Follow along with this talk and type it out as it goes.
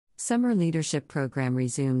Summer Leadership Program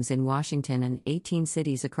resumes in Washington and 18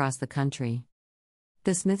 cities across the country.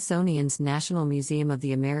 The Smithsonian's National Museum of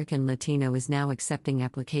the American Latino is now accepting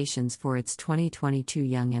applications for its 2022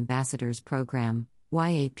 Young Ambassadors Program,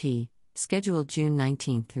 YAP, scheduled June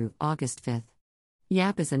 19 through August 5.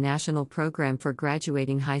 YAP is a national program for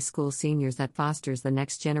graduating high school seniors that fosters the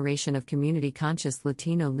next generation of community-conscious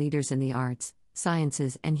Latino leaders in the arts,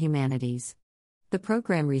 sciences, and humanities. The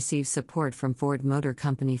program receives support from Ford Motor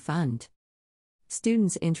Company Fund.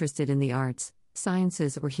 Students interested in the arts,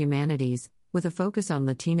 sciences, or humanities, with a focus on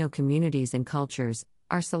Latino communities and cultures,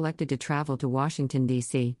 are selected to travel to Washington,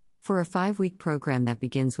 D.C., for a 5-week program that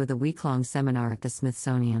begins with a week-long seminar at the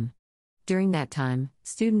Smithsonian. During that time,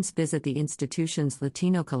 students visit the institution's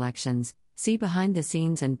Latino collections, see behind the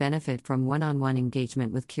scenes, and benefit from one-on-one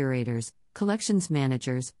engagement with curators, collections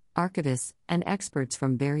managers, archivists, and experts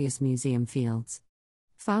from various museum fields.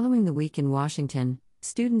 Following the week in Washington,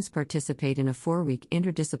 students participate in a 4-week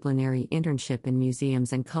interdisciplinary internship in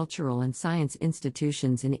museums and cultural and science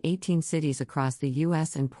institutions in 18 cities across the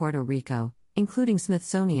U.S. and Puerto Rico, including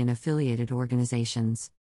Smithsonian-affiliated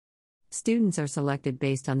organizations. Students are selected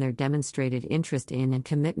based on their demonstrated interest in and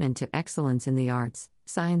commitment to excellence in the arts,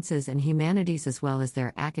 sciences, and humanities, as well as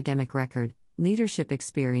their academic record, leadership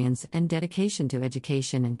experience, and dedication to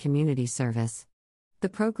education and community service. The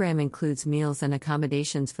program includes meals and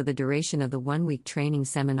accommodations for the duration of the 1-week training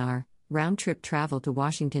seminar, round-trip travel to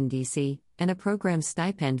Washington, D.C., and a program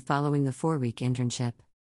stipend following the 4-week internship.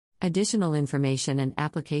 Additional information and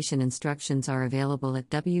application instructions are available at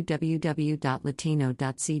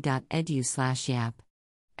www.latino.c.edu/yap.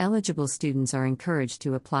 Eligible students are encouraged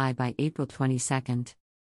to apply by April 22.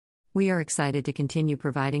 We are excited to continue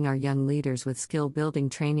providing our young leaders with skill-building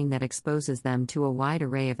training that exposes them to a wide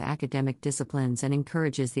array of academic disciplines and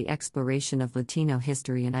encourages the exploration of Latino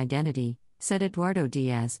history and identity, said Eduardo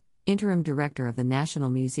Diaz, Interim Director of the National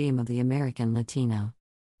Museum of the American Latino.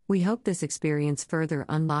 We hope this experience further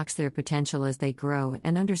unlocks their potential as they grow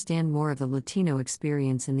and understand more of the Latino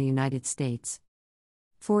experience in the United States.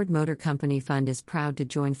 Ford Motor Company Fund is proud to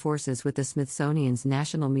join forces with the Smithsonian's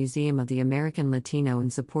National Museum of the American Latino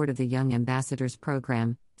in support of the Young Ambassadors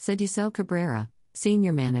Program, said Yusel Cabrera,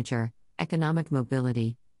 Senior Manager, Economic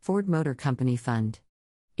Mobility, Ford Motor Company Fund.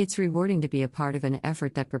 It's rewarding to be a part of an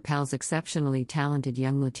effort that propels exceptionally talented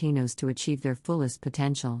young Latinos to achieve their fullest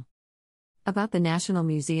potential. About the National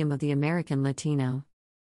Museum of the American Latino.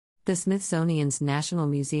 The Smithsonian's National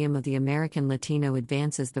Museum of the American Latino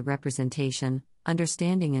advances the representation,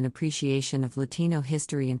 understanding, and appreciation of Latino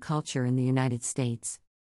history and culture in the United States.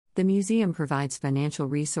 The museum provides financial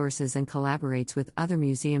resources and collaborates with other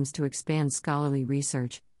museums to expand scholarly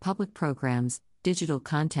research, public programs, digital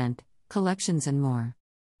content, collections, and more.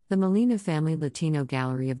 The Molina Family Latino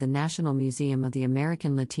Gallery of the National Museum of the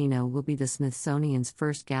American Latino will be the Smithsonian's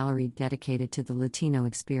first gallery dedicated to the Latino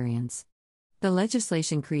experience. The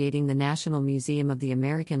legislation creating the National Museum of the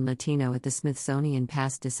American Latino at the Smithsonian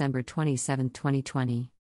passed December 27,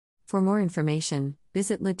 2020. For more information,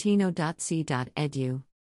 visit latino.c.edu.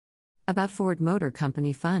 About Ford Motor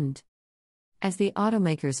Company Fund. As the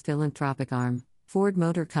automaker's philanthropic arm, Ford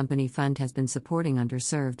Motor Company Fund has been supporting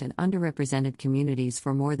underserved and underrepresented communities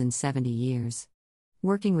for more than 70 years.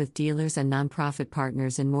 Working with dealers and nonprofit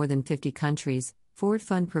partners in more than 50 countries, Ford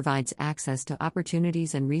Fund provides access to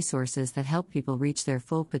opportunities and resources that help people reach their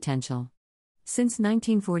full potential. Since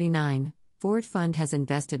 1949, Ford Fund has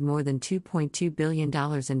invested more than $2.2 billion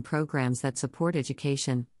in programs that support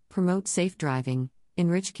education, promote safe driving,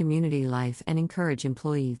 enrich community life, and encourage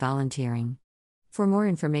employee volunteering. For more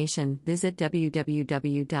information, visit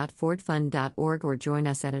www.fordfund.org or join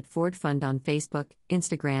us at @FordFund on Facebook,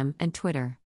 Instagram, and Twitter.